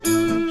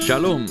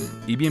Shalom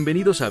y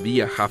bienvenidos a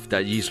Vía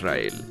Haftaj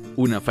Israel,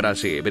 una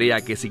frase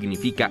hebrea que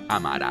significa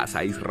amarás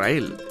a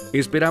Israel.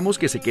 Esperamos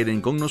que se queden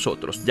con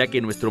nosotros, ya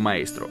que nuestro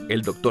maestro,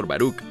 el Dr.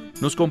 Baruch,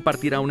 nos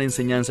compartirá una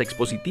enseñanza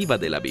expositiva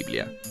de la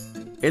Biblia.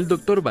 El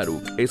Dr.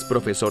 Baruch es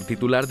profesor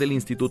titular del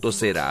Instituto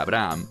Zera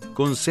Abraham,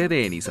 con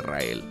sede en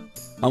Israel.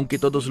 Aunque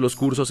todos los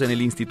cursos en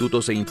el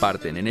instituto se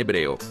imparten en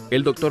hebreo,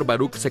 el Dr.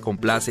 Baruch se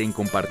complace en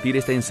compartir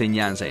esta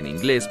enseñanza en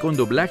inglés con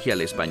doblaje al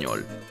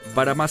español.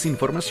 Para más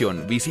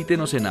información,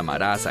 visítenos en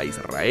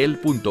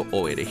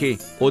amarasaisrael.org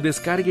o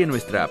descargue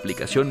nuestra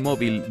aplicación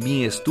móvil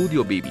Mi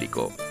Estudio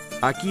Bíblico.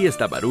 Aquí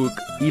está Baruch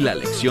y la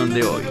lección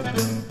de hoy.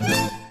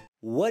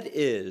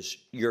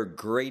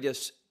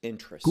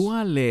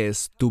 ¿Cuál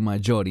es tu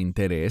mayor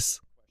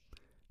interés?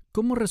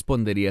 ¿Cómo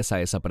responderías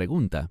a esa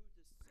pregunta?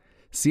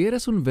 Si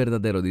eres un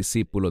verdadero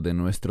discípulo de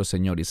nuestro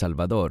Señor y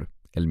Salvador,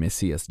 el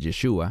Mesías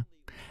Yeshua,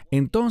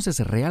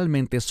 entonces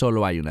realmente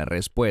solo hay una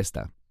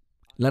respuesta.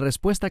 La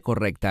respuesta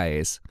correcta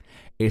es: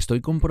 estoy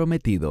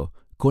comprometido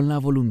con la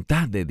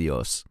voluntad de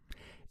Dios.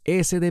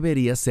 Ese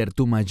debería ser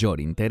tu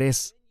mayor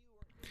interés.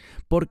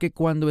 Porque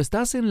cuando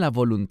estás en la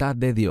voluntad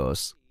de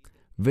Dios,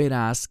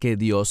 verás que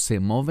Dios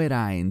se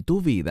moverá en tu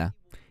vida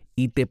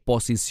y te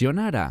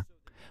posicionará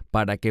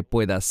para que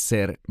puedas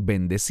ser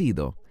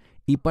bendecido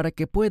y para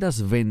que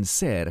puedas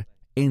vencer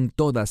en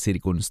toda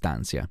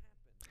circunstancia.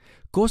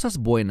 Cosas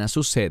buenas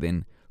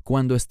suceden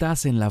cuando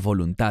estás en la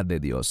voluntad de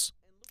Dios.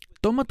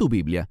 Toma tu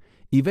Biblia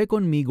y ve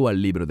conmigo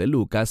al libro de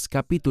Lucas,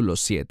 capítulo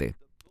 7.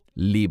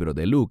 Libro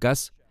de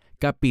Lucas,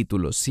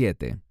 capítulo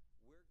 7.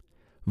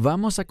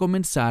 Vamos a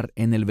comenzar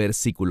en el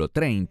versículo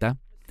 30,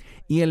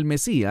 y el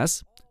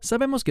Mesías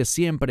sabemos que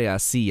siempre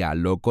hacía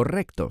lo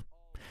correcto.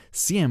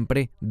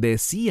 Siempre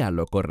decía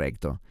lo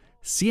correcto.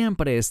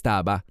 Siempre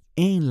estaba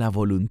en la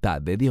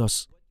voluntad de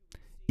Dios.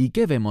 ¿Y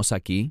qué vemos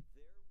aquí?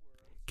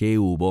 Que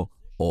hubo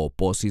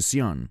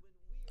oposición.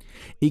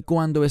 Y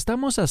cuando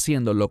estamos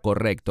haciendo lo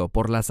correcto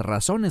por las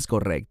razones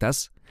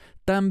correctas,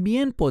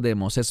 también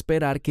podemos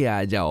esperar que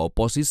haya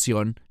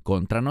oposición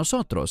contra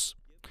nosotros.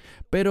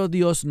 Pero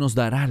Dios nos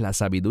dará la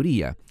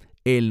sabiduría.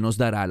 Él nos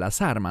dará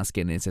las armas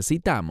que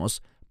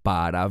necesitamos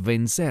para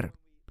vencer.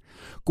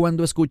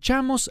 Cuando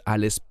escuchamos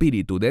al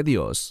Espíritu de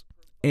Dios,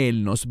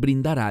 Él nos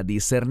brindará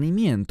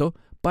discernimiento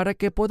para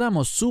que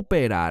podamos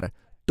superar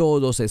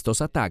todos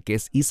estos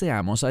ataques y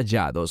seamos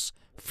hallados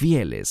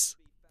fieles.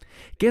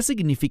 ¿Qué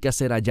significa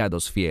ser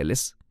hallados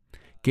fieles?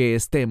 Que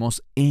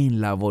estemos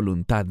en la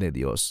voluntad de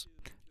Dios.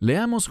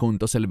 Leamos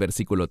juntos el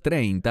versículo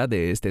 30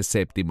 de este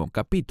 7º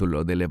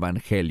capítulo del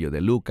Evangelio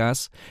de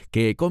Lucas,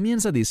 que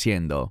comienza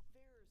diciendo: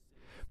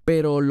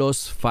 Pero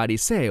los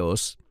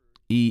fariseos,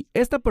 y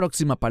esta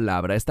próxima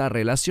palabra está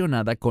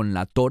relacionada con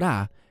la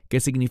Torá,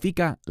 que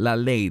significa la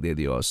ley de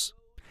Dios.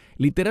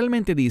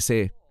 Literalmente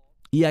dice,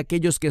 y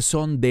aquellos que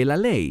son de la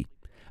ley.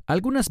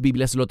 Algunas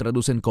Biblias lo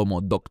traducen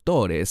como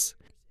doctores,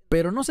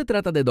 pero no se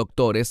trata de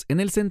doctores en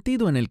el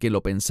sentido en el que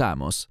lo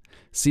pensamos,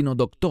 sino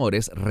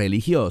doctores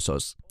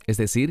religiosos, es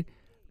decir,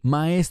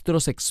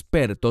 maestros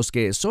expertos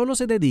que solo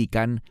se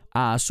dedican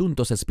a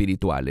asuntos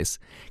espirituales,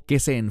 que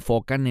se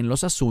enfocan en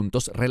los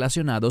asuntos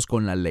relacionados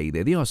con la ley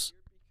de Dios.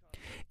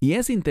 Y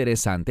es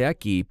interesante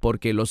aquí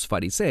porque los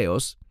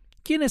fariseos,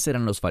 ¿quiénes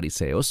eran los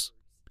fariseos?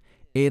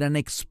 Eran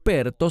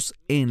expertos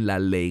en la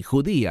ley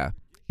judía,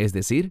 es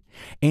decir,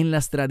 en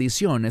las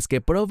tradiciones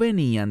que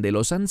provenían de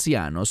los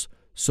ancianos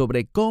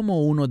sobre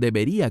cómo uno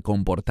debería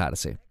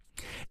comportarse.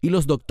 Y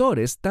los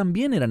doctores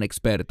también eran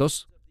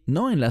expertos,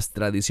 no en las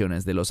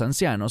tradiciones de los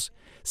ancianos,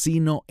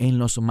 sino en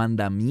los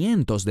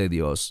mandamientos de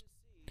Dios.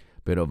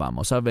 Pero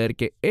vamos a ver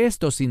que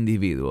estos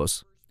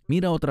individuos,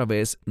 mira otra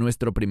vez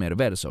nuestro primer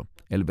verso,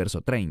 el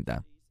verso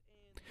 30.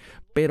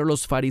 Pero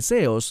los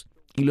fariseos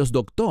y los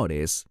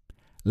doctores,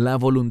 la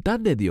voluntad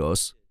de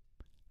Dios,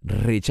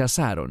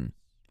 rechazaron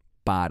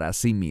para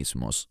sí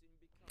mismos.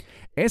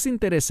 Es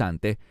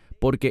interesante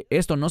porque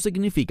esto no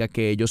significa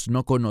que ellos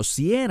no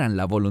conocieran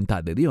la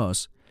voluntad de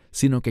Dios,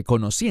 sino que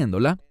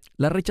conociéndola,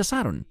 la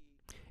rechazaron.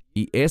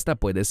 Y esta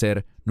puede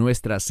ser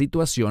nuestra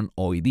situación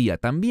hoy día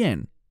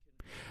también.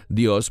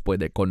 Dios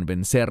puede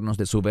convencernos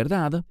de su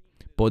verdad,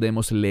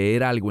 podemos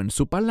leer algo en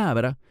su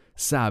palabra,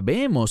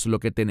 sabemos lo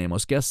que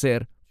tenemos que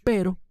hacer,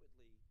 pero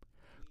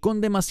con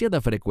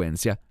demasiada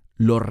frecuencia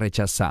lo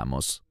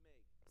rechazamos.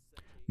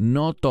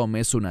 No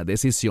tomes una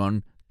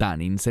decisión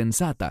tan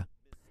insensata.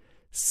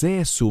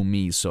 Sé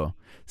sumiso,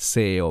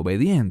 sé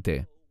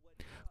obediente.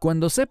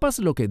 Cuando sepas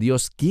lo que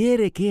Dios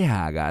quiere que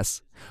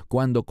hagas,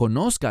 cuando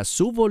conozcas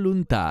su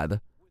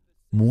voluntad,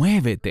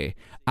 muévete,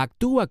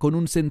 actúa con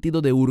un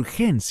sentido de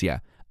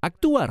urgencia,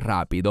 actúa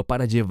rápido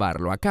para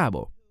llevarlo a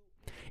cabo.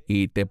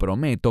 Y te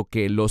prometo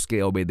que los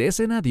que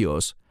obedecen a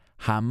Dios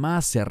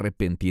jamás se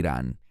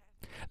arrepentirán.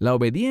 La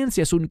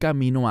obediencia es un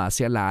camino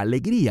hacia la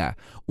alegría,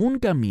 un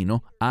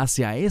camino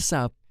hacia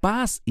esa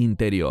paz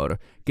interior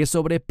que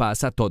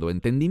sobrepasa todo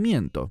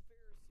entendimiento.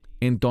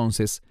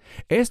 Entonces,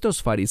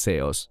 estos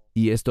fariseos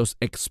y estos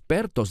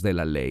expertos de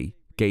la ley,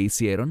 ¿qué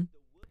hicieron?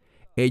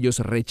 Ellos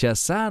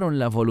rechazaron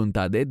la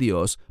voluntad de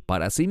Dios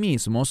para sí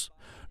mismos,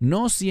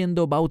 no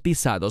siendo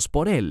bautizados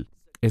por él,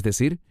 es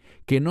decir,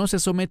 que no se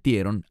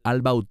sometieron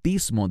al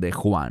bautismo de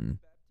Juan.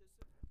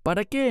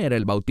 ¿Para qué era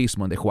el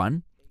bautismo de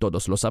Juan?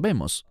 Todos lo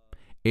sabemos.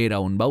 Era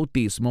un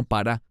bautismo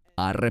para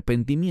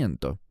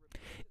arrepentimiento.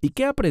 ¿Y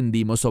qué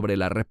aprendimos sobre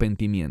el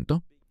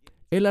arrepentimiento?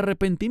 El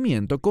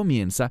arrepentimiento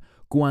comienza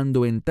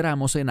cuando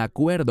entramos en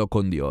acuerdo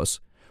con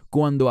Dios,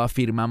 cuando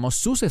afirmamos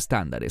sus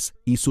estándares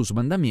y sus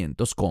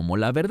mandamientos como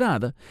la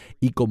verdad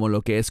y como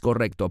lo que es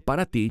correcto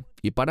para ti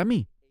y para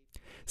mí.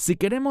 Si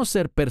queremos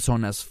ser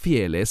personas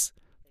fieles,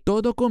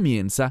 todo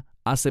comienza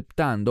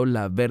aceptando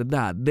la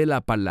verdad de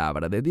la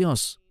palabra de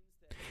Dios.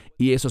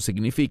 Y eso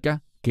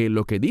significa que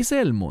lo que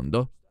dice el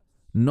mundo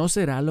no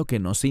será lo que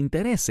nos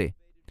interese.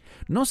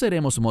 No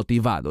seremos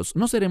motivados,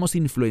 no seremos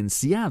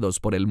influenciados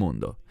por el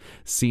mundo,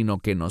 sino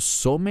que nos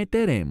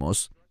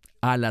someteremos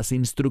a las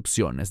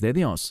instrucciones de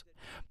Dios,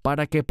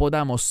 para que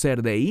podamos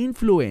ser de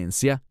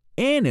influencia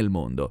en el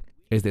mundo,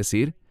 es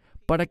decir,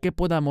 para que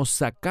podamos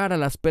sacar a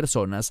las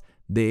personas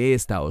de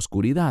esta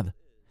oscuridad.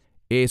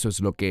 Eso es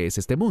lo que es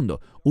este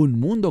mundo, un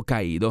mundo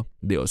caído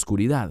de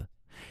oscuridad.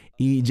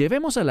 Y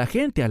llevemos a la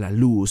gente a la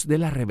luz de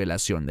la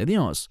revelación de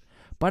Dios,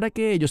 para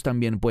que ellos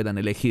también puedan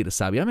elegir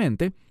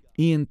sabiamente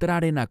y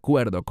entrar en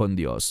acuerdo con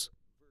Dios.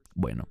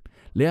 Bueno,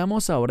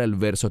 leamos ahora el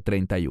verso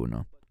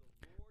 31.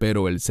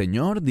 Pero el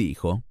Señor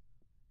dijo: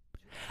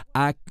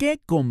 ¿a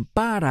qué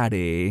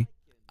compararé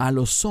a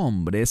los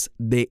hombres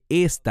de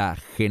esta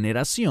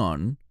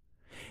generación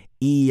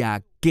y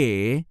a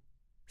qué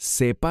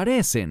se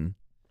parecen?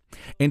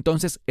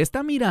 Entonces,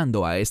 está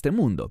mirando a este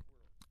mundo.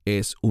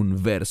 Es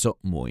un verso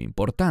muy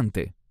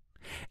importante.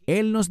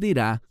 Él nos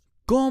dirá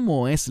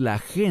cómo es la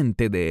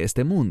gente de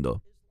este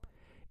mundo.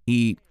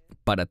 Y,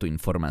 para tu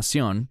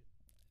información,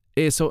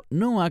 eso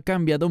no ha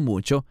cambiado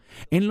mucho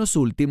en los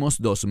últimos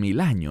 2000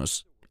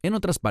 años. En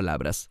otras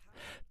palabras,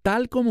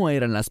 tal como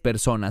eran las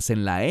personas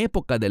en la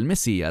época del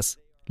Mesías,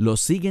 lo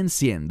siguen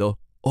siendo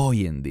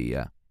hoy en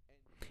día.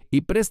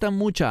 Y presta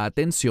mucha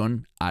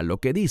atención a lo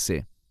que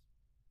dice.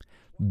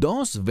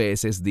 2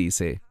 veces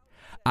dice: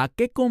 ¿a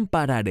qué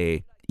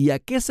compararé y a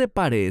qué se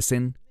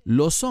parecen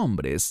los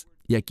hombres?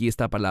 Y aquí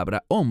esta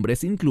palabra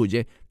hombres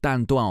incluye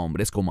tanto a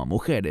hombres como a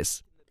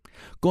mujeres.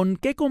 ¿Con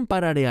qué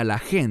compararé a la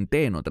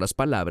gente, en otras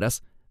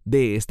palabras,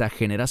 de esta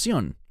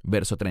generación?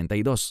 Verso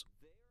 32.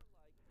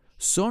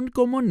 Son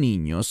como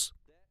niños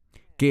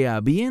que,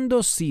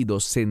 habiendo sido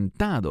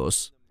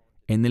sentados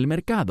en el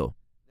mercado.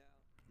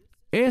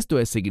 Esto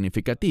es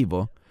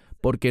significativo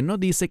porque no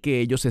dice que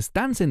ellos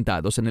están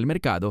sentados en el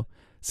mercado,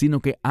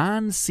 sino que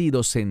han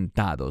sido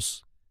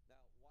sentados.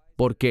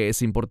 ¿Por qué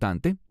es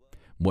importante?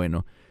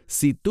 Bueno,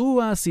 si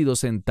tú has sido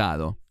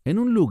sentado en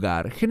un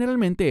lugar,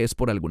 generalmente es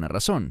por alguna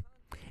razón,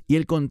 y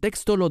el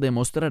contexto lo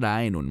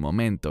demostrará en un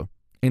momento.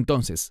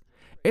 Entonces,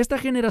 esta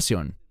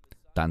generación,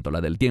 tanto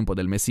la del tiempo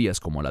del Mesías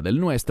como la del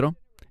nuestro,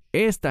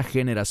 esta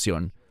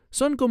generación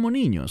son como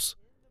niños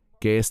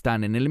que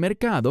están en el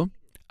mercado,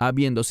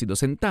 habiendo sido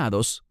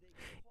sentados,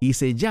 y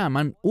se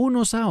llaman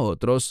unos a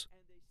otros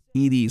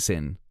y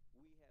dicen: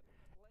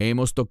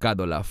 ¿hemos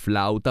tocado la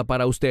flauta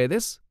para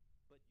ustedes?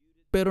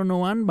 Pero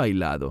no han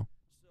bailado.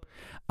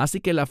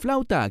 Así que la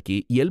flauta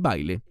aquí y el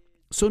baile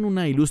son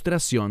una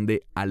ilustración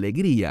de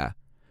alegría,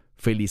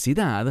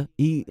 felicidad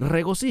y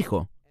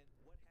regocijo.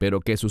 ¿Pero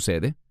qué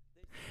sucede?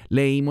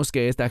 Leímos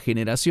que esta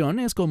generación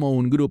es como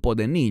un grupo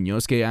de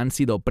niños que han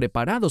sido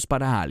preparados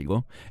para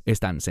algo,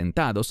 están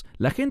sentados,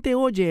 la gente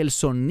oye el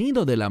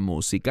sonido de la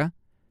música,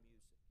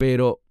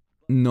 pero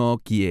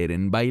no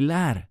quieren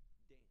bailar.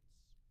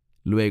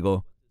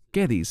 Luego,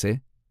 ¿qué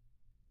dice?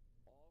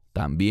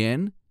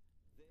 También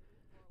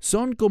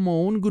son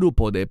como un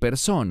grupo de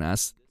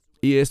personas,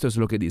 y esto es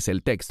lo que dice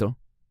el texto,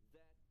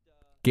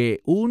 que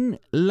un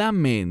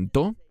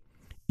lamento,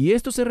 y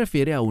esto se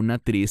refiere a una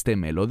triste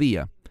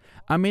melodía.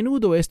 A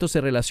menudo esto se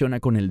relaciona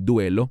con el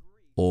duelo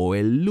o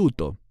el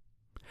luto.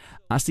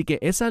 Así que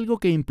es algo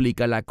que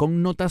implica la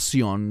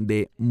connotación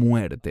de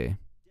muerte,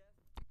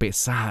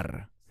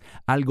 pesar,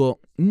 algo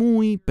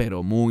muy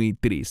pero muy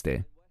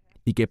triste.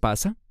 ¿Y qué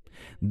pasa?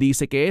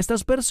 Dice que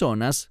estas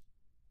personas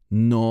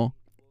no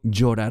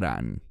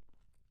llorarán.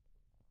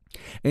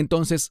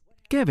 Entonces,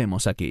 ¿qué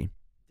vemos aquí?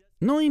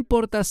 No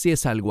importa si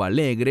es algo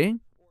alegre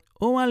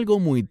o algo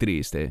muy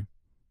triste.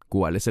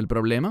 ¿Cuál es el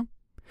problema?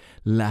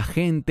 La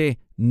gente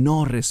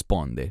no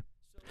responde.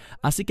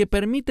 Así que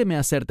permíteme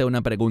hacerte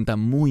una pregunta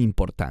muy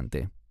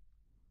importante.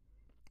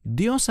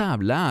 Dios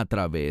habla a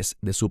través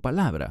de su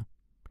palabra.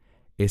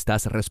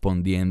 ¿Estás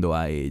respondiendo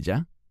a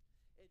ella?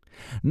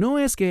 No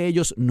es que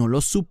ellos no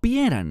lo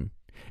supieran,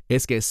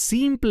 es que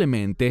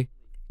simplemente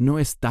no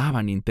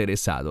estaban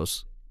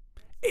interesados.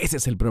 Ese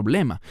es el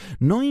problema.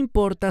 No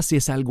importa si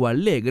es algo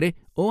alegre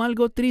o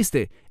algo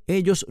triste,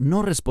 ellos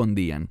no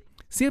respondían.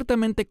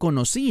 Ciertamente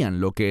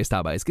conocían lo que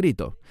estaba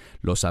escrito.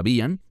 Lo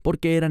sabían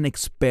porque eran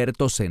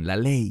expertos en la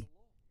ley.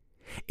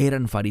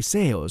 Eran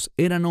fariseos,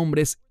 eran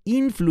hombres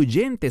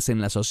influyentes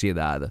en la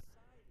sociedad,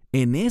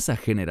 en esa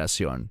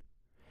generación.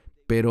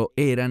 Pero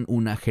eran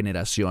una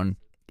generación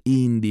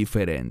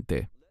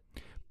indiferente.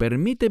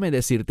 Permíteme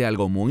decirte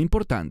algo muy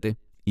importante,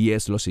 y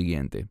es lo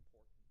siguiente: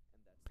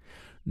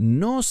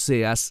 no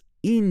seas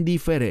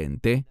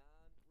indiferente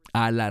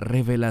a la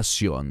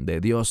revelación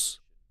de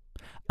Dios,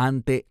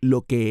 ante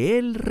lo que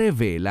Él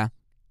revela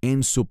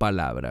en su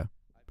palabra.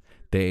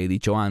 Te he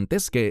dicho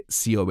antes que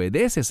si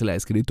obedeces la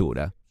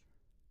Escritura,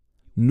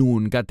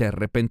 nunca te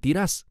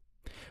arrepentirás.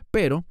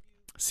 Pero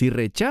si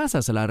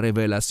rechazas la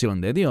revelación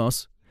de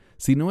Dios,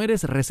 si no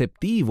eres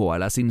receptivo a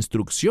las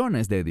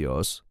instrucciones de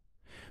Dios,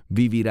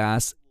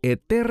 vivirás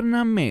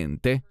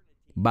eternamente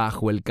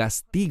bajo el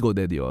castigo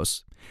de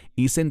Dios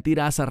y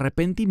sentirás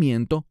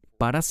arrepentimiento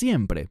para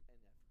siempre.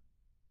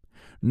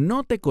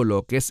 No te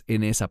coloques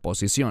en esa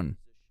posición.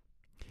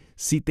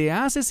 Si te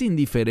haces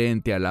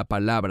indiferente a la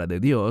palabra de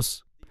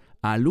Dios,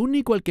 al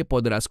único al que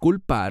podrás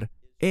culpar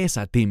es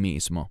a ti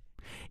mismo,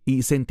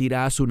 y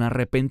sentirás un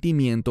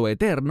arrepentimiento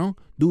eterno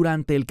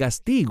durante el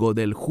castigo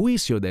del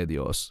juicio de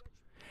Dios,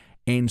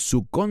 en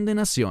su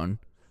condenación,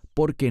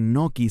 porque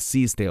no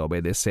quisiste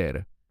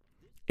obedecer.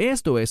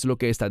 Esto es lo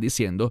que está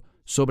diciendo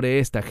sobre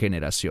esta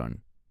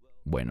generación.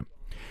 Bueno,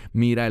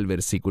 mira el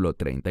versículo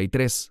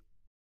 33.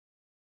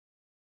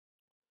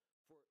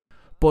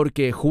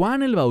 Porque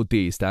Juan el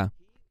Bautista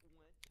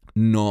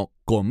no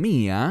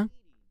comía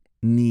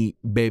ni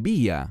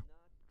bebía.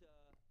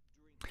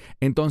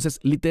 Entonces,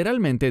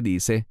 literalmente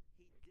dice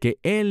que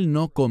él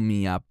no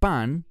comía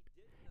pan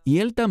y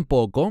él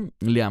tampoco,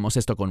 leamos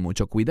esto con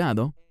mucho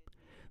cuidado,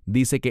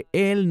 dice que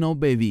él no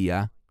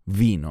bebía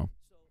vino.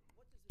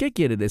 ¿Qué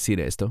quiere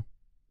decir esto?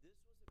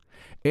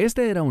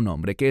 Este era un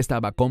hombre que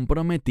estaba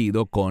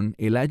comprometido con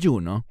el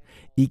ayuno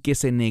y que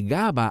se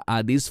negaba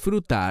a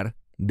disfrutar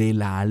de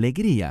la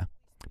alegría.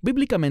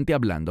 Bíblicamente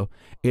hablando,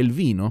 el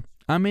vino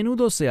a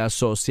menudo se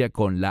asocia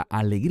con la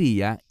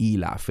alegría y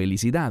la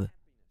felicidad.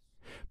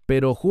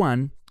 Pero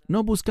Juan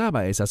no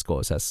buscaba esas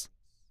cosas.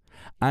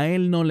 A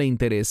él no le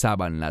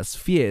interesaban las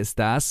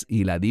fiestas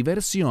y la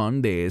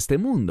diversión de este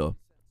mundo.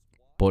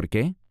 ¿Por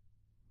qué?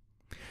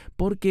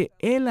 Porque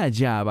él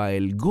hallaba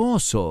el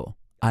gozo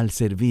al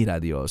servir a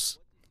Dios.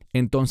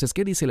 Entonces,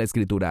 ¿qué dice la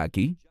Escritura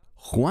aquí?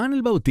 Juan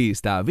el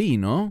Bautista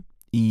vino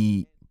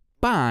y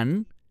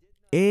pan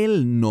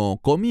él no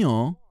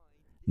comió,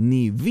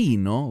 ni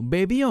vino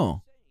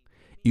bebió.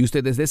 Y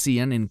ustedes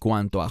decían en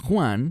cuanto a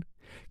Juan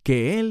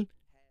que él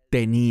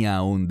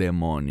tenía un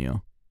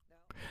demonio.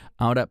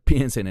 Ahora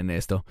piensen en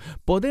esto.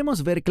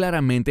 Podemos ver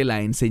claramente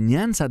la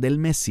enseñanza del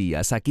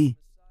Mesías aquí.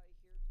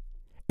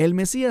 El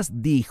Mesías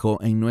dijo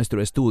en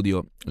nuestro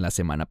estudio la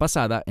semana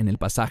pasada, en el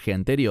pasaje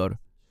anterior,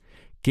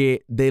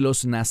 que de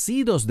los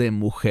nacidos de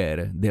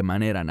mujer de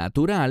manera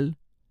natural,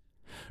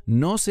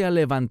 no se ha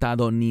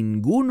levantado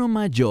ninguno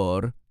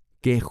mayor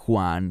que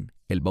Juan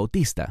el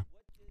Bautista.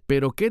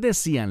 ¿Pero qué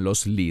decían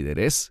los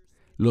líderes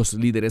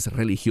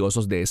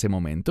religiosos de ese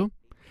momento?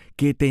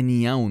 Que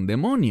tenía un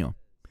demonio.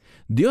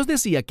 Dios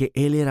decía que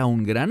él era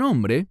un gran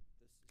hombre,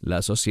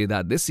 la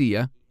sociedad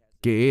decía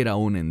que era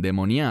un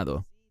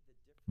endemoniado.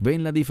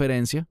 ¿Ven la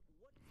diferencia?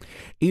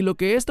 Y lo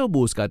que esto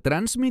busca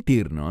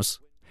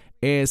transmitirnos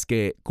es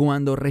que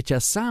cuando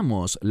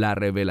rechazamos la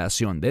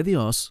revelación de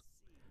Dios,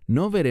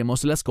 no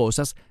veremos las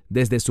cosas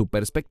desde su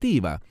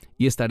perspectiva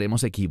y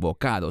estaremos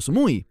equivocados,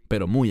 muy,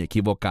 pero muy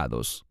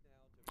equivocados.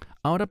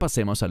 Ahora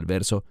pasemos al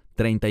verso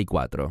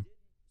 34.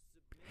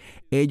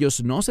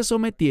 Ellos no se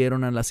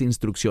sometieron a las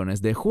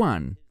instrucciones de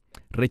Juan,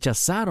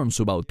 rechazaron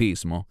su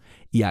bautismo,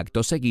 y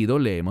acto seguido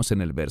leemos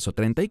en el verso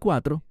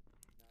 34,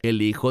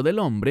 el Hijo del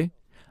Hombre,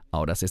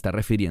 ahora se está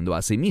refiriendo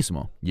a sí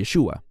mismo,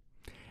 Yeshua,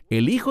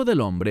 el Hijo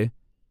del Hombre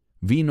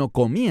vino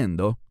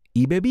comiendo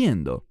y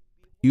bebiendo.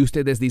 Y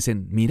ustedes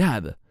dicen,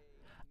 mirad,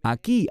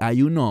 aquí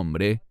hay un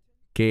hombre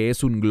que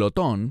es un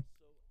glotón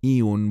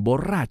y un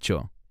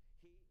borracho,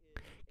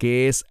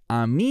 que es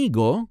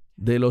amigo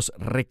de los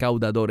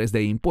recaudadores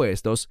de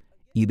impuestos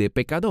y de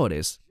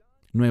pecadores.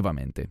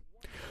 Nuevamente,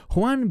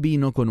 Juan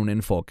vino con un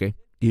enfoque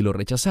y lo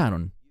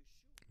rechazaron.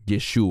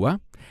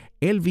 Yeshua,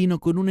 él vino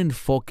con un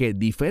enfoque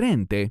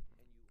diferente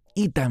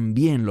y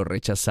también lo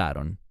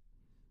rechazaron.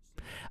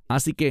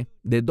 Así que,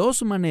 de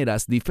dos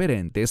maneras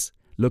diferentes,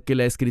 lo que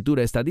la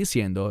Escritura está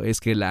diciendo es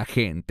que la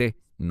gente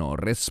no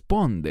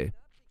responde.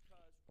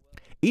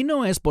 Y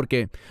no es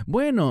porque,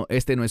 bueno,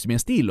 este no es mi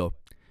estilo.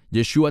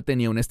 Yeshua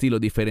tenía un estilo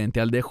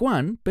diferente al de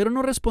Juan, pero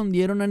no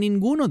respondieron a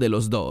ninguno de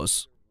los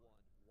dos.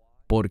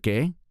 ¿Por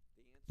qué?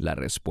 La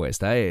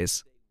respuesta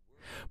es,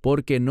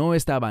 porque no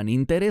estaban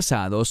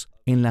interesados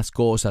en las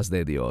cosas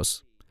de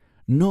Dios.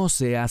 No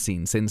seas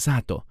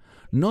insensato.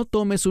 No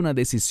tomes una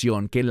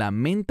decisión que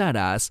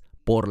lamentarás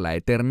por la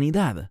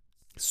eternidad.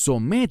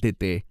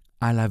 Sométete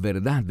a la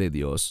verdad de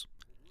Dios.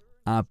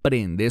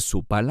 Aprende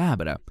su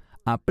palabra.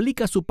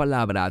 Aplica su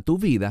palabra a tu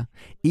vida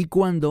y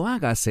cuando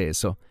hagas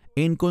eso,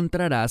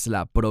 encontrarás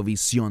la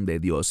provisión de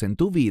Dios en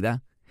tu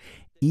vida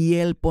y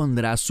Él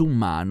pondrá su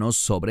mano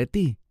sobre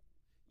ti.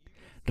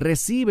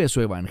 Recibe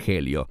su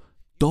evangelio,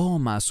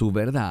 toma su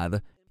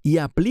verdad y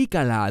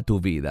aplícala a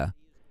tu vida.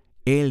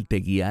 Él te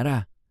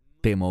guiará,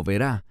 te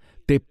moverá,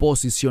 te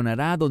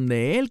posicionará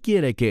donde Él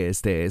quiere que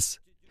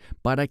estés,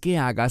 para que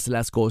hagas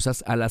las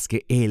cosas a las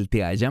que Él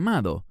te ha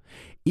llamado.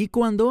 Y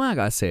cuando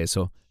hagas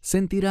eso,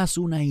 sentirás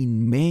una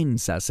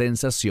inmensa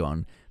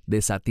sensación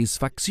de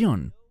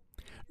satisfacción.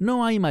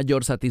 No hay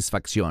mayor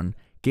satisfacción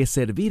que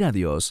servir a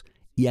Dios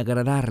y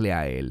agradarle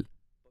a Él.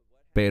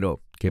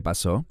 Pero, ¿qué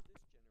pasó?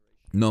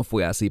 No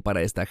fue así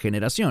para esta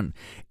generación.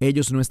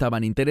 Ellos no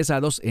estaban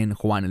interesados en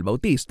Juan el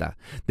Bautista.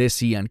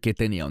 Decían que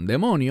tenía un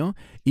demonio,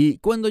 y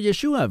cuando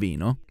Yeshua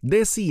vino,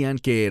 decían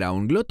que era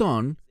un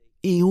glotón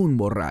y un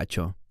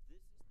borracho.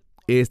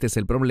 Este es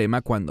el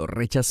problema cuando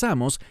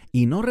rechazamos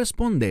y no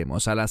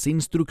respondemos a las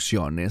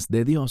instrucciones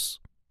de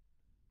Dios.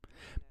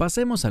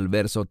 Pasemos al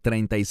verso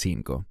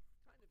 35.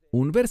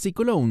 Un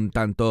versículo un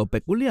tanto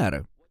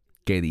peculiar,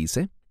 que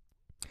dice: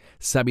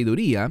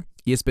 sabiduría,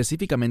 y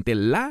específicamente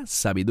la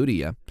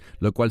sabiduría,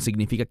 lo cual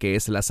significa que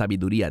es la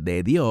sabiduría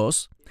de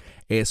Dios,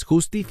 es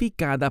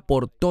justificada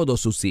por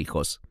todos sus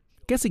hijos.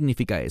 ¿Qué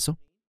significa eso?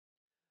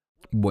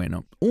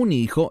 Bueno, un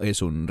hijo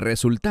es un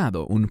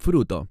resultado, un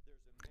fruto.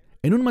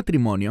 En un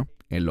matrimonio,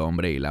 el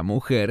hombre y la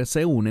mujer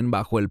se unen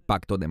bajo el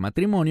pacto de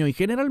matrimonio y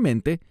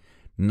generalmente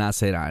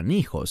nacerán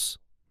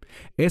hijos.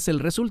 Es el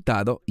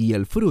resultado y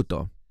el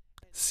fruto.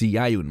 Si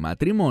hay un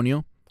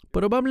matrimonio,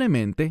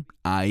 probablemente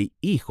hay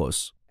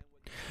hijos.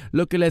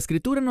 Lo que la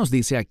Escritura nos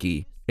dice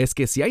aquí es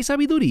que si hay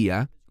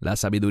sabiduría, la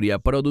sabiduría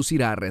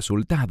producirá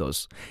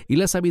resultados, y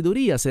la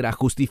sabiduría será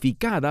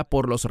justificada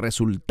por los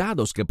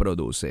resultados que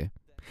produce.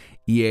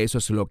 Y eso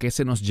es lo que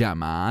se nos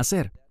llama a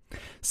hacer.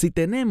 Si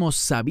tenemos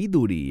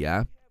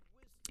sabiduría,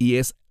 y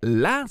es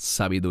la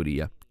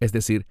sabiduría, es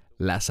decir,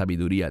 la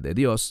sabiduría de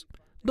Dios,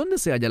 ¿dónde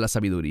se halla la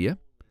sabiduría?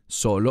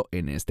 Solo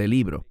en este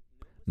libro.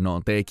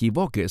 No te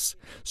equivoques,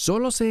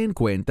 solo se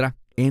encuentra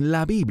en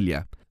la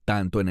Biblia,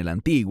 tanto en el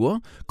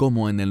Antiguo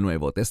como en el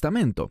Nuevo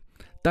Testamento,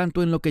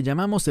 tanto en lo que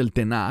llamamos el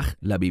Tenaj,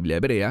 la Biblia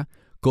hebrea,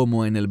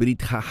 como en el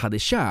Brit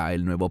HaHadeshah,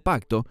 el Nuevo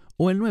Pacto,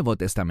 o el Nuevo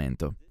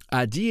Testamento.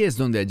 Allí es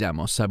donde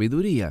hallamos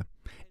sabiduría.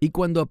 Y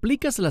cuando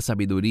aplicas la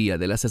sabiduría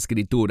de las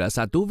Escrituras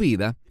a tu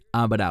vida,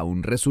 habrá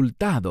un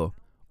resultado,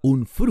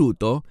 un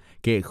fruto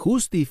que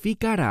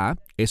justificará,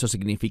 eso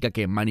significa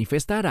que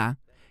manifestará,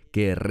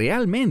 que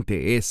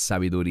realmente es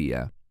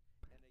sabiduría.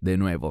 De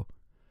nuevo,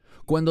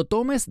 cuando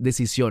tomes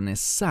decisiones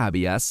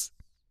sabias,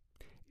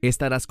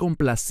 estarás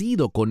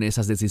complacido con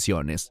esas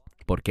decisiones.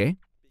 ¿Por qué?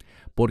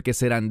 Porque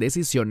serán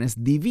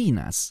decisiones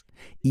divinas,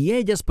 y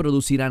ellas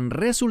producirán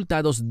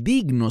resultados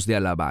dignos de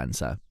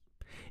alabanza.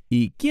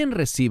 ¿Y quién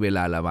recibe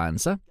la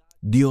alabanza?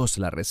 Dios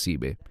la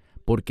recibe,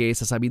 porque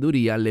esa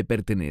sabiduría le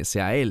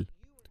pertenece a Él.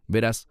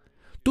 Verás,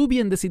 tú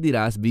bien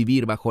decidirás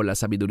vivir bajo la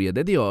sabiduría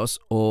de Dios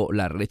o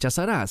la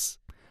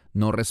rechazarás.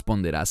 No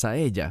responderás a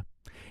ella.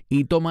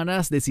 Y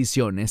tomarás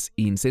decisiones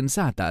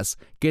insensatas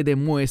que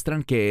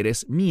demuestran que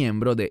eres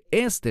miembro de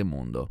este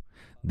mundo,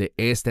 de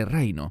este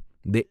reino,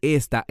 de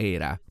esta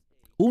era.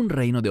 Un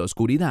reino de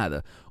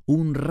oscuridad,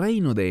 un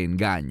reino de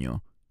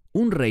engaño,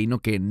 un reino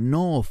que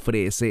no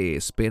ofrece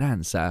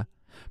esperanza,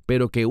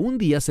 pero que un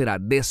día será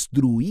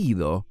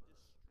destruido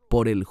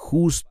por el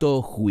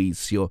justo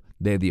juicio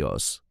de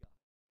Dios.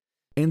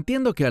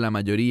 Entiendo que a la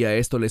mayoría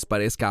esto les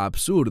parezca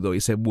absurdo y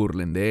se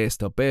burlen de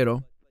esto,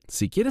 pero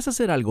si quieres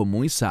hacer algo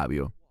muy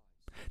sabio,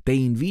 te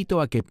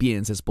invito a que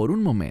pienses por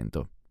un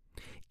momento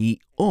y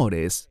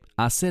ores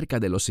acerca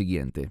de lo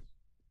siguiente.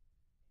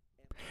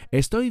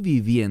 ¿Estoy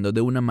viviendo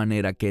de una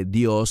manera que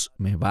Dios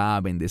me va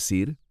a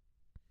bendecir?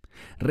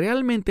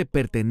 ¿Realmente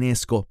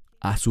pertenezco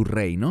a su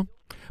reino?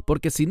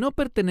 Porque si no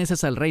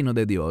perteneces al reino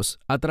de Dios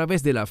a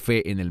través de la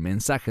fe en el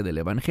mensaje del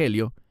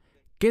Evangelio,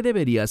 ¿qué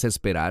deberías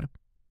esperar?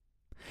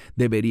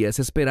 Deberías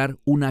esperar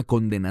una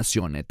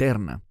condenación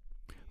eterna.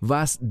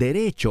 Vas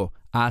derecho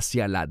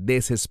hacia la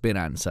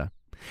desesperanza.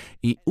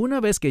 Y una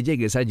vez que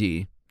llegues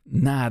allí,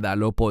 nada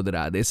lo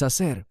podrá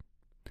deshacer.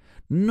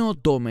 No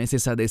tomes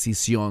esa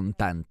decisión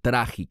tan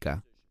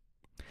trágica.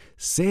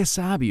 Sé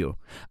sabio,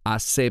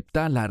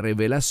 acepta la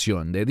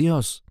revelación de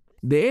Dios.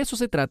 De eso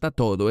se trata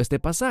todo este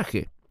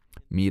pasaje.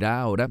 Mira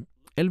ahora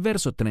el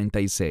verso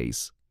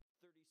 36.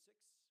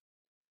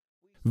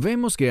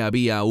 Vemos que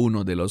había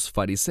uno de los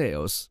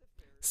fariseos,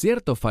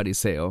 cierto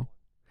fariseo,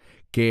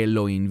 que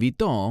lo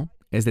invitó,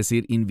 es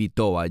decir,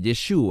 invitó a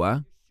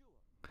Yeshua,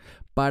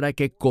 para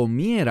que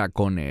comiera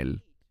con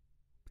él.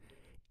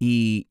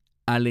 Y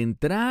al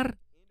entrar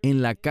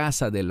en la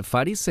casa del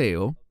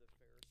fariseo,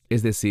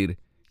 es decir,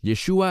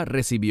 Yeshua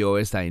recibió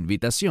esta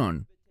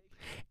invitación.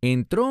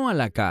 Entró a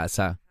la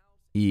casa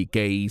y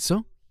 ¿qué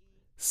hizo?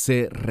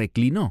 Se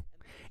reclinó.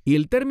 Y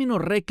el término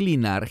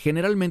reclinar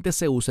generalmente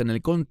se usa en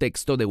el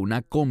contexto de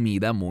una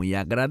comida muy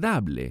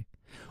agradable,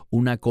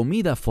 una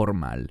comida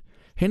formal,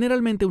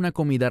 generalmente una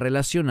comida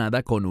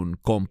relacionada con un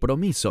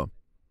compromiso,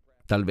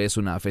 tal vez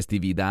una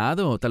festividad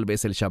o tal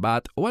vez el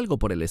Shabbat o algo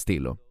por el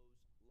estilo.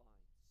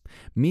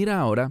 Mira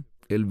ahora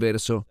el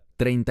verso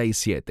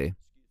 37.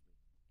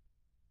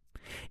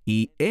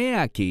 Y he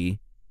aquí,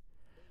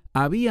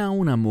 había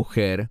una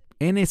mujer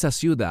en esa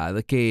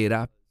ciudad que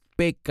era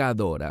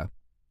pecadora.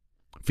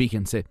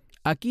 Fíjense,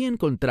 aquí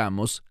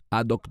encontramos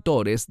a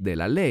doctores de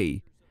la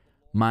ley,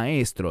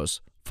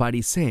 maestros,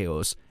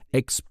 fariseos,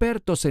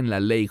 expertos en la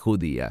ley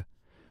judía.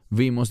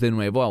 Vimos de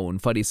nuevo a un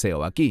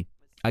fariseo aquí,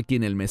 a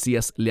quien el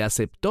Mesías le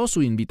aceptó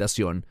su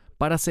invitación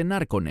para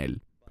cenar con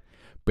él.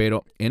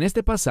 Pero en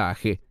este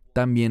pasaje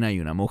también hay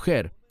una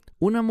mujer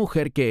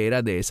que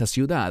era de esa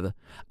ciudad,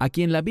 a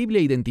quien la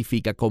Biblia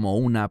identifica como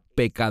una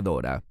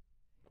pecadora.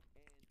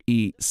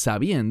 Y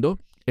sabiendo,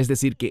 es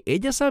decir, que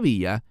ella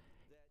sabía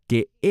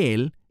que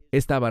él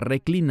estaba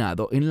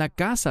reclinado en la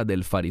casa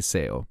del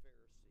fariseo.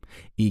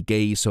 ¿Y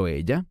qué hizo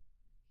ella?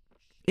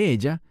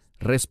 Ella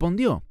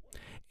respondió.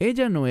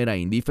 Ella no era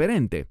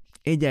indiferente.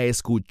 Ella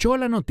escuchó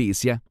la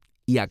noticia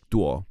y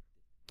actuó.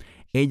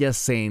 Ella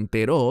se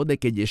enteró de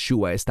que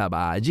Yeshua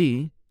estaba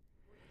allí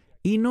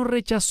y no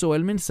rechazó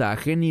el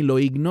mensaje ni lo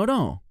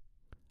ignoró.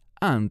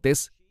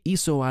 Antes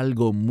hizo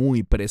algo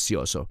muy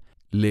precioso.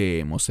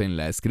 Leemos en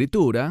la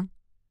Escritura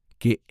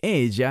que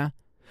ella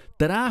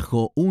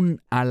trajo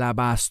un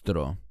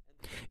alabastro.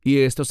 Y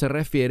esto se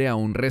refiere a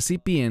un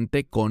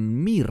recipiente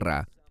con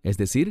mirra, es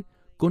decir,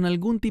 con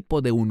algún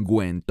tipo de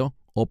ungüento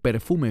o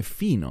perfume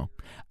fino,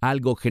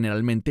 algo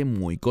generalmente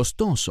muy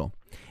costoso.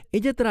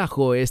 Ella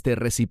trajo este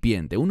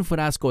recipiente, un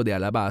frasco de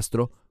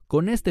alabastro,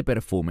 con este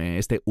perfume,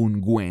 este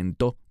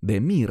ungüento de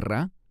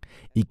mirra.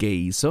 ¿Y qué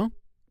hizo?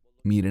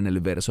 Miren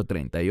el verso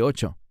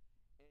 38.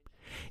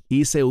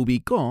 Y se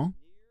ubicó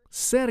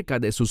cerca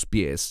de sus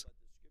pies,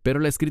 pero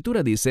la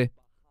Escritura dice,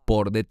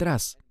 por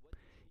detrás.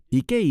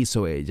 ¿Y qué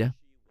hizo ella?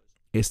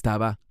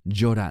 Estaba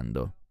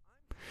llorando.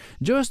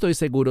 Yo estoy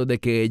seguro de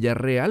que ella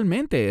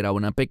realmente era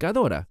una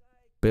pecadora,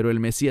 pero el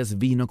Mesías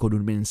vino con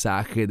un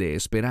mensaje de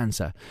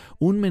esperanza,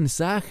 un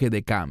mensaje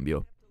de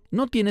cambio.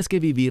 No tienes que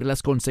vivir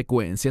las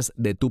consecuencias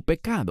de tu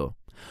pecado.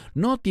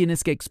 No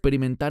tienes que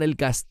experimentar el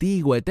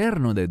castigo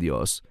eterno de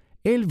Dios.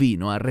 Él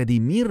vino a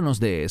redimirnos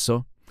de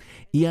eso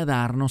y a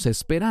darnos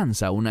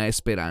esperanza, una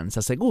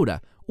esperanza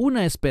segura,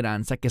 una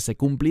esperanza que se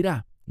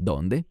cumplirá.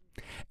 ¿Dónde?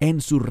 En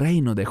su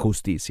reino de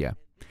justicia.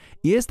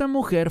 Y esta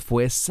mujer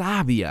fue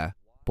sabia.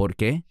 ¿Por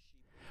qué?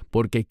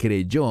 Porque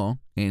creyó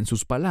en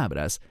sus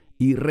palabras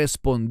y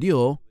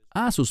respondió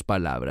a sus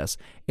palabras.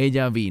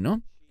 Ella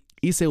vino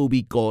y se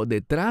ubicó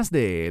detrás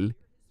de él,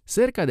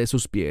 cerca de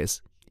sus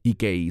pies. ¿Y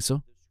qué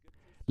hizo?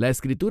 La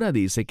Escritura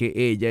dice que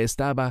ella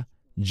estaba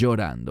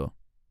llorando.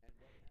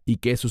 ¿Y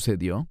qué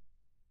sucedió?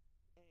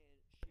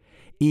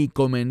 Y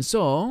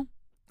comenzó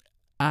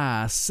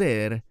a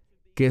hacer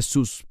que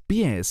sus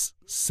pies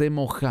se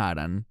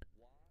mojaran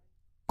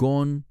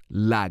con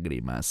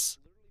lágrimas.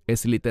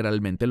 Es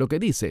literalmente lo que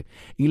dice.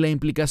 Y la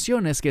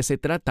implicación es que se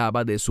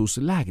trataba de sus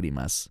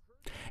lágrimas.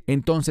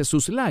 Entonces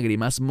sus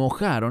lágrimas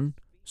mojaron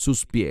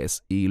sus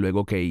pies. ¿Y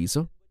luego qué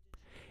hizo?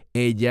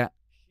 Ella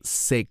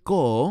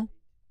secó,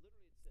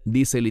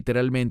 dice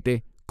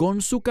literalmente,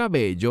 con su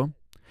cabello,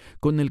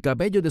 con el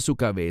cabello de su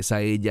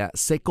cabeza, ella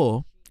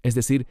secó, es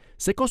decir,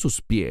 secó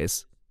sus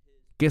pies,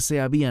 que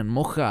se habían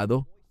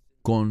mojado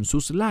con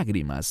sus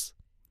lágrimas,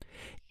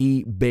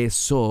 y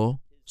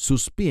besó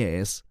sus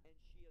pies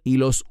y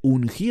los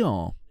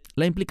ungió.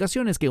 La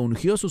implicación es que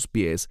ungió sus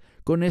pies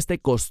con este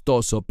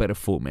costoso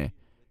perfume,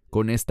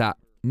 con esta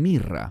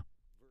mirra.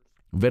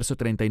 Verso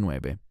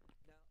 39.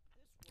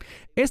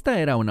 Esta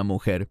era una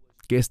mujer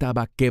que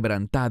estaba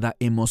quebrantada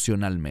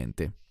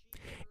emocionalmente.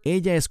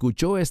 Ella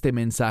escuchó este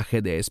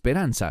mensaje de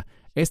esperanza,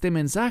 este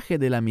mensaje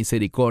de la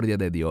misericordia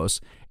de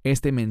Dios,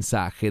 este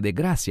mensaje de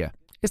gracia,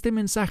 este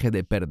mensaje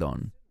de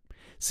perdón.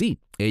 Sí,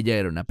 ella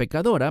era una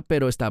pecadora,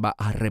 pero estaba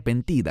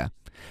arrepentida.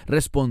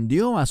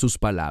 Respondió a sus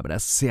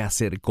palabras, se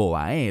acercó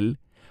a él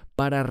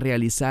para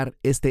realizar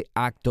este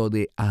acto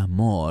de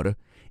amor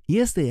y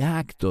este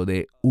acto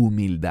de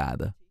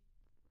humildad.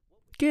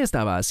 ¿Qué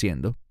estaba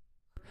haciendo?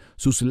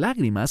 Sus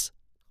lágrimas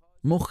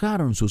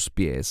mojaron sus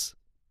pies.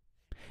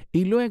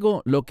 Y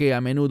luego lo que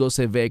a menudo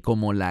se ve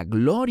como la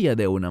gloria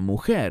de una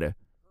mujer,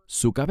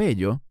 su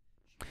cabello,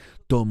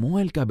 tomó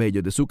el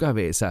cabello de su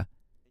cabeza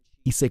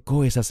y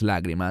secó esas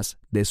lágrimas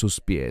de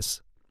sus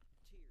pies.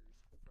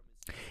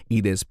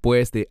 Y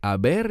después de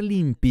haber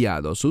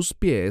limpiado sus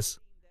pies,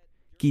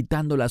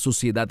 quitando la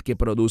suciedad que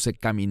produce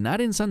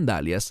caminar en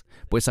sandalias,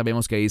 pues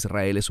sabemos que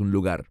Israel es un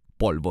lugar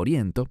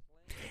polvoriento,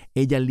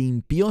 ella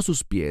limpió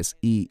sus pies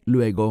y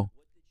luego,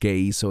 ¿qué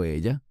hizo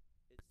ella?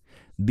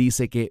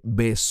 Dice que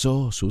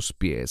besó sus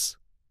pies.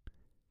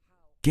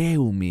 ¡Qué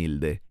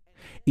humilde!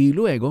 Y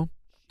luego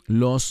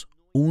los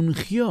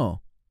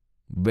ungió.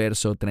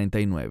 Verso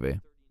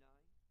 39.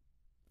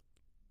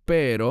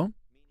 Pero,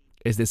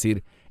 es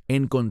decir,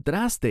 en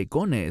contraste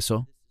con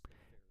eso,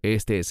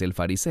 este es el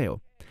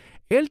fariseo.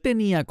 Él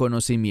tenía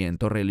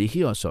conocimiento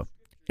religioso.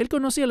 Él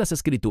conocía las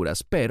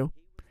Escrituras, pero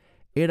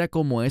era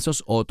como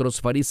esos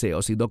otros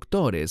fariseos y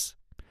doctores.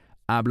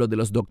 Hablo de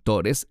los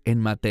doctores en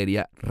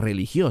materia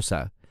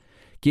religiosa,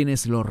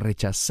 quienes lo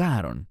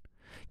rechazaron,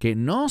 que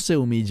no se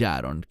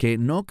humillaron, que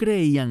no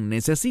creían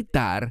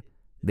necesitar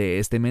de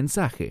este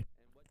mensaje.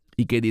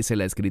 ¿Y qué dice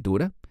la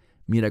Escritura?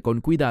 Mira con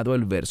cuidado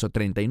el verso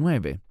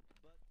 39.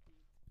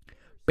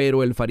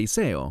 Pero el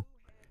fariseo,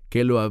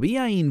 que lo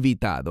había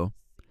invitado,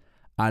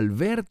 al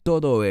ver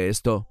todo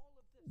esto,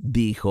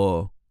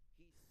 dijo,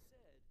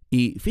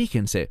 y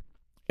fíjense,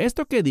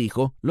 esto que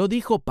dijo, lo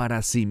dijo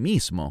para sí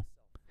mismo.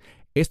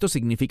 Esto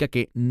significa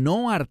que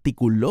no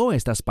articuló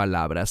estas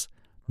palabras,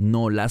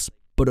 no las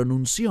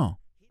pronunció.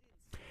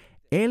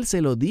 Él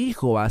se lo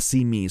dijo a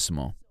sí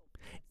mismo.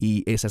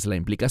 Y esa es la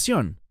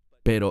implicación.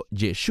 Pero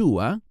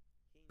Yeshua,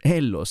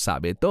 Él lo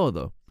sabe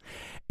todo.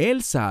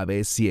 Él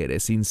sabe si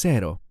eres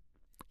sincero.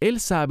 Él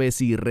sabe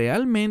si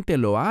realmente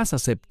lo has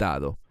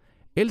aceptado.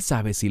 Él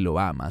sabe si lo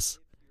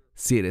amas,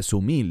 si eres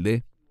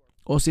humilde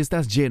o si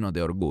estás lleno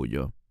de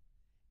orgullo.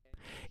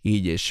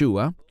 Y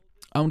Yeshua,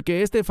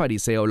 aunque este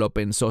fariseo lo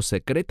pensó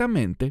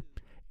secretamente,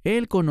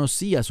 él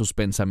conocía sus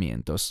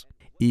pensamientos.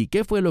 ¿Y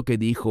qué fue lo que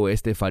dijo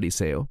este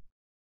fariseo?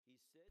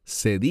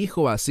 Se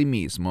dijo a sí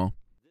mismo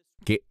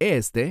que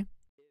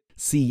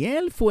si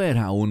él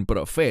fuera un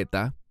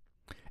profeta,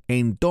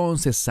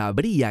 entonces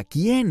sabría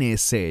quién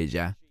es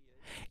ella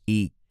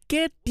y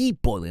qué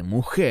tipo de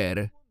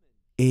mujer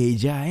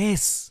ella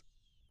es,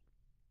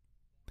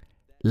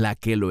 la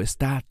que lo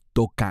está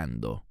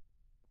tocando.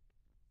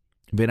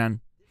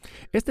 Verán,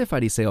 este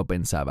fariseo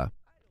pensaba,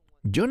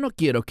 yo no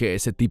quiero que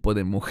ese tipo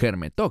de mujer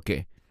me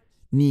toque,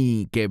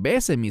 ni que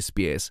bese mis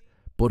pies,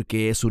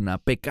 porque es una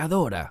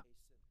pecadora.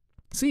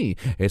 Sí,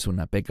 es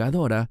una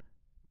pecadora,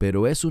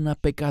 pero es una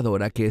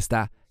pecadora que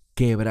está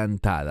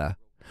quebrantada,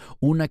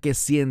 una que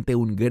siente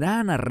un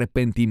gran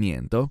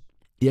arrepentimiento.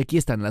 Y aquí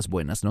están las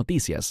buenas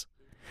noticias.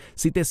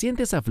 Si te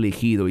sientes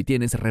afligido y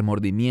tienes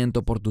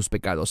remordimiento por tus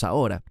pecados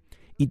ahora,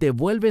 y te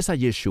vuelves a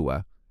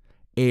Yeshua,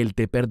 Él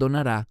te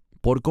perdonará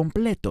por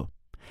completo.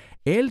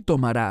 Él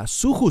tomará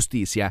su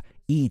justicia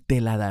y te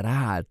la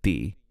dará a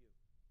ti.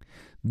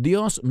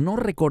 Dios no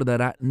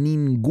recordará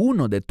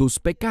ninguno de tus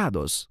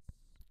pecados.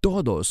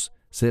 Todos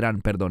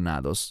serán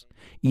perdonados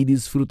y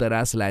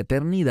disfrutarás la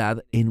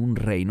eternidad en un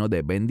reino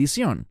de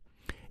bendición.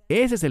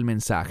 Ese es el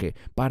mensaje.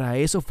 Para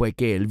eso fue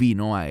que Él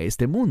vino a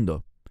este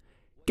mundo.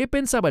 ¿Qué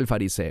pensaba el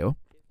fariseo?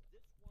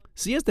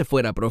 Si este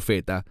fuera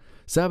profeta,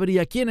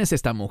 sabría quién es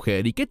esta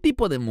mujer y qué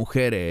tipo de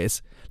mujer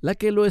es la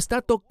que lo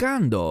está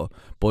tocando,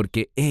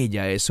 porque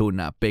ella es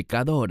una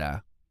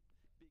pecadora.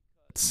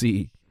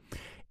 Sí,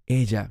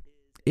 ella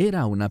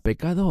era una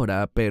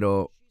pecadora,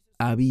 pero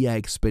había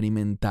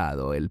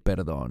experimentado el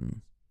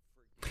perdón.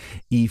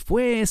 Y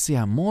fue ese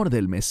amor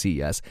del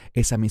Mesías,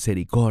 esa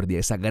misericordia,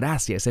 esa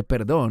gracia, ese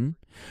perdón,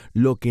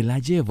 lo que la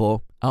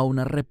llevó a un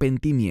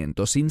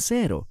arrepentimiento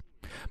sincero,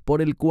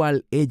 por el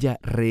cual ella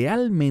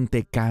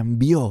realmente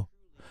cambió,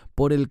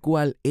 por el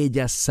cual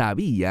ella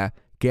sabía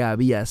que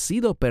había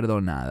sido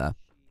perdonada,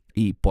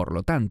 y por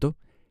lo tanto,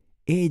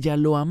 ella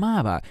lo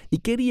amaba y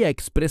quería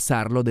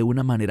expresarlo de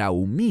una manera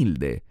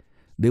humilde,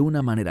 de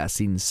una manera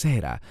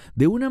sincera,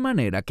 de una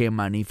manera que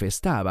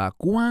manifestaba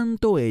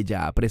cuánto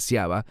ella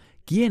apreciaba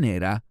quién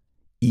era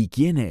y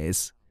quién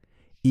es,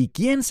 y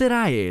quién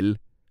será Él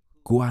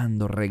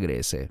cuando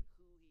regrese.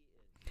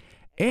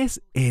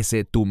 ¿Es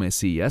ese tu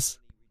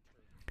Mesías?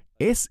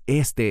 ¿Es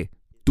este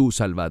tu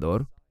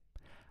Salvador?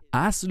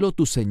 Hazlo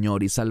tu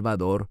Señor y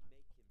Salvador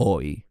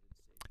hoy.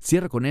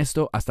 Cierro con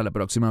esto hasta la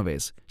próxima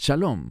vez.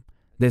 Shalom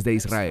desde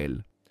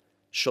Israel.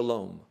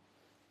 Shalom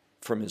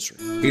from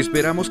Israel.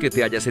 Esperamos que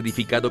te hayas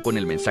edificado con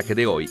el mensaje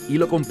de hoy y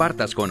lo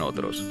compartas con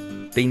otros.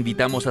 Te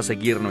invitamos a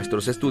seguir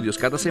nuestros estudios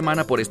cada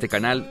semana por este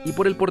canal y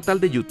por el portal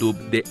de YouTube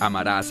de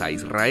Amarás a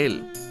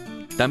Israel.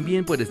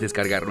 También puedes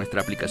descargar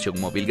nuestra aplicación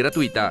móvil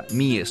gratuita,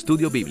 Mi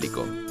Estudio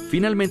Bíblico.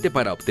 Finalmente,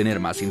 para obtener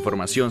más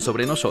información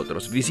sobre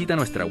nosotros, visita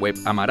nuestra web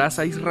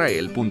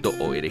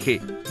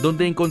amarasaisrael.org,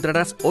 donde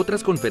encontrarás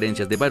otras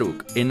conferencias de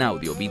Baruch en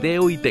audio,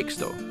 video y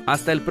texto.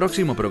 Hasta el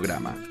próximo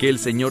programa. Que el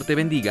Señor te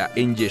bendiga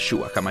en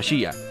Yeshua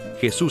HaMashiach,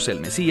 Jesús el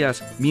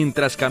Mesías,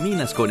 mientras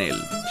caminas con Él.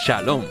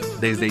 Shalom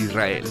desde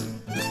Israel.